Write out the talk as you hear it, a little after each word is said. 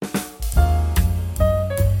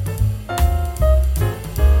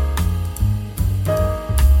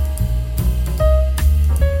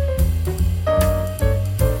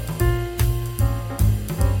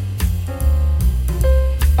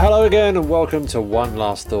again and welcome to One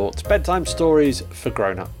Last Thought, bedtime stories for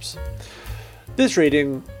grown-ups. This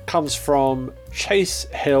reading comes from Chase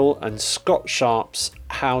Hill and Scott Sharp's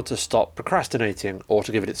How to Stop Procrastinating, or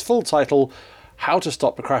to give it its full title, How to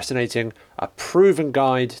Stop Procrastinating, a proven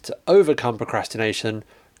guide to overcome procrastination,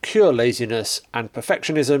 cure laziness and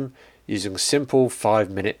perfectionism using simple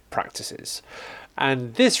 5-minute practices.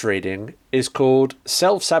 And this reading is called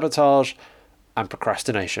Self-Sabotage and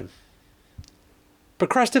Procrastination.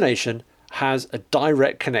 Procrastination has a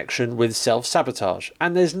direct connection with self-sabotage,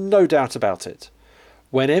 and there's no doubt about it.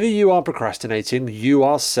 Whenever you are procrastinating, you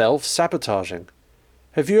are self-sabotaging.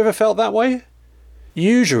 Have you ever felt that way?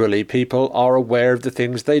 Usually people are aware of the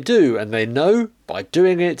things they do, and they know by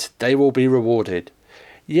doing it they will be rewarded.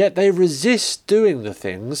 Yet they resist doing the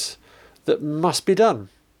things that must be done.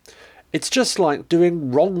 It's just like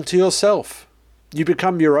doing wrong to yourself. You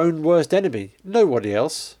become your own worst enemy, nobody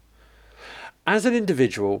else. As an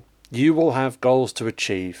individual, you will have goals to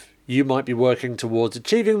achieve. You might be working towards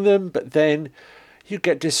achieving them, but then you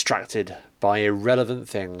get distracted by irrelevant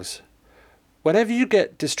things. Whenever you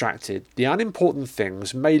get distracted, the unimportant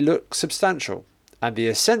things may look substantial, and the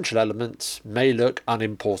essential elements may look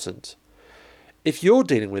unimportant. If you're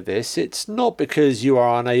dealing with this, it's not because you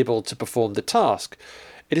are unable to perform the task.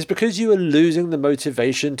 It is because you are losing the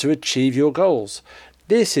motivation to achieve your goals.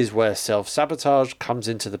 This is where self-sabotage comes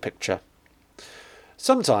into the picture.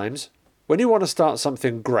 Sometimes, when you want to start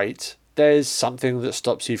something great, there's something that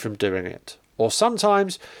stops you from doing it. Or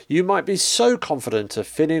sometimes, you might be so confident of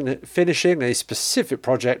finishing a specific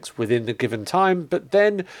project within the given time, but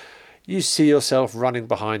then you see yourself running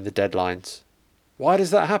behind the deadlines. Why does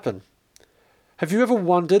that happen? Have you ever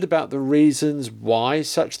wondered about the reasons why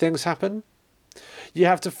such things happen? You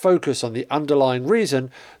have to focus on the underlying reason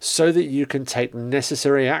so that you can take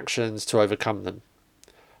necessary actions to overcome them.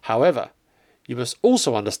 However, you must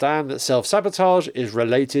also understand that self-sabotage is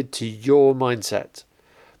related to your mindset.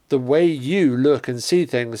 The way you look and see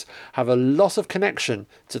things have a lot of connection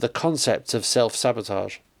to the concept of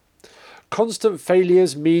self-sabotage. Constant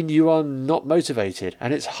failures mean you are not motivated,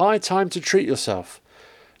 and it's high time to treat yourself,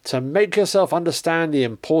 to make yourself understand the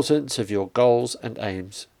importance of your goals and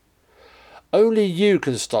aims. Only you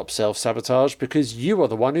can stop self-sabotage because you are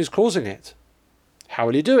the one who's causing it. How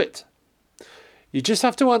will you do it? You just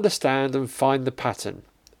have to understand and find the pattern.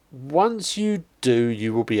 Once you do,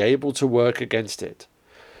 you will be able to work against it.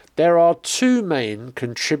 There are two main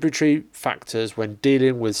contributory factors when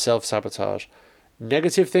dealing with self-sabotage: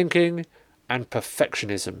 negative thinking and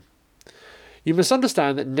perfectionism. You must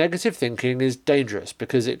understand that negative thinking is dangerous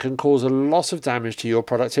because it can cause a lot of damage to your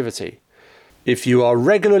productivity. If you are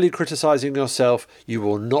regularly criticizing yourself, you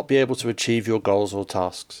will not be able to achieve your goals or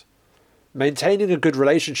tasks. Maintaining a good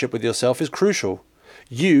relationship with yourself is crucial.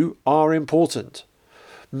 You are important.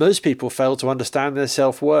 Most people fail to understand their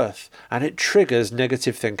self-worth, and it triggers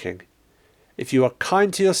negative thinking. If you are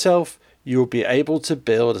kind to yourself, you will be able to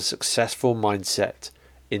build a successful mindset,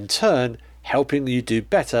 in turn helping you do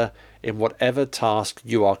better in whatever task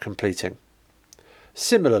you are completing.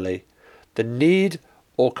 Similarly, the need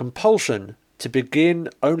or compulsion to begin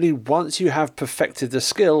only once you have perfected the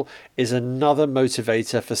skill is another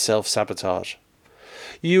motivator for self-sabotage.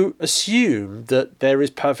 You assume that there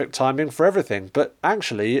is perfect timing for everything, but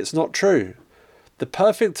actually it's not true. The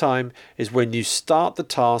perfect time is when you start the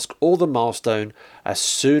task or the milestone as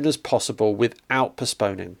soon as possible without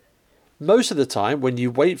postponing. Most of the time, when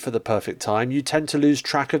you wait for the perfect time, you tend to lose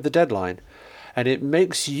track of the deadline, and it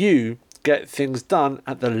makes you get things done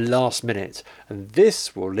at the last minute, and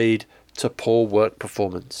this will lead to poor work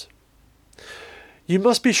performance. You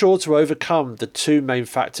must be sure to overcome the two main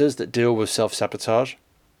factors that deal with self-sabotage.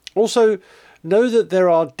 Also, know that there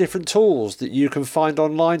are different tools that you can find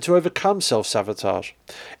online to overcome self-sabotage.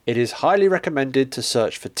 It is highly recommended to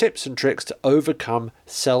search for tips and tricks to overcome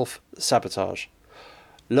self-sabotage.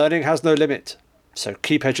 Learning has no limit, so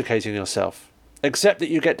keep educating yourself. Accept that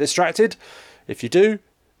you get distracted. If you do,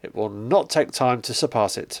 it will not take time to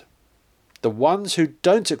surpass it. The ones who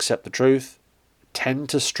don't accept the truth tend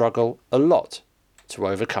to struggle a lot to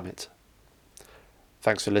overcome it.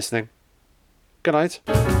 Thanks for listening. Good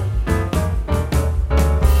night.